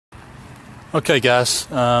Okay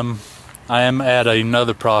guys, I am at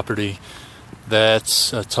another property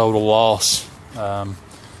that's a total loss. Kind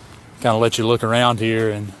of let you look around here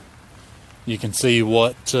and you can see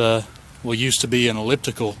what used to be an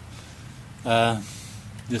elliptical.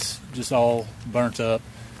 Just all burnt up,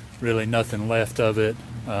 really nothing left of it.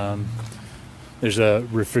 There's a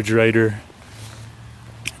refrigerator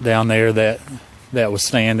down there that was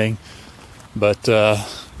standing, but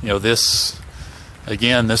this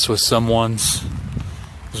was someone's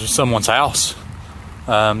house.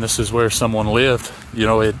 This is where someone lived.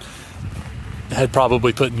 It had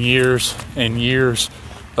probably put years and years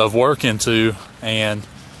of work into, and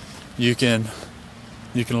you can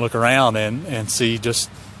look around and see just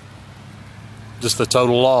the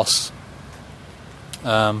total loss.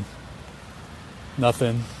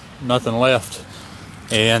 Nothing left.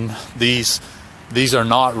 And these are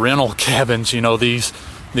not rental cabins.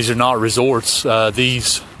 These are not resorts.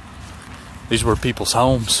 These were people's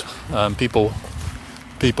homes. People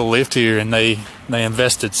lived here, and they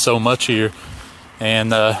invested so much here.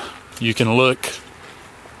 And you take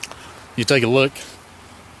a look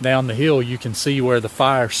down the hill, you can see where the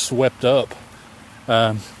fire swept up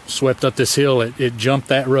this hill. It jumped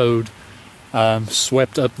that road,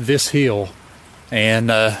 swept up this hill, and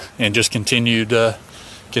just continued to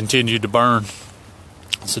burn.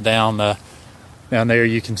 So down there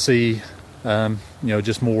you can see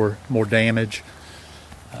just more damage.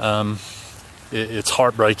 It's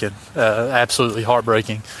heartbreaking, absolutely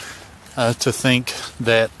heartbreaking, to think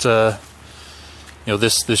that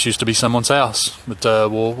this used to be someone's house. But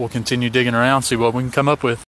we'll continue digging around, see what we can come up with.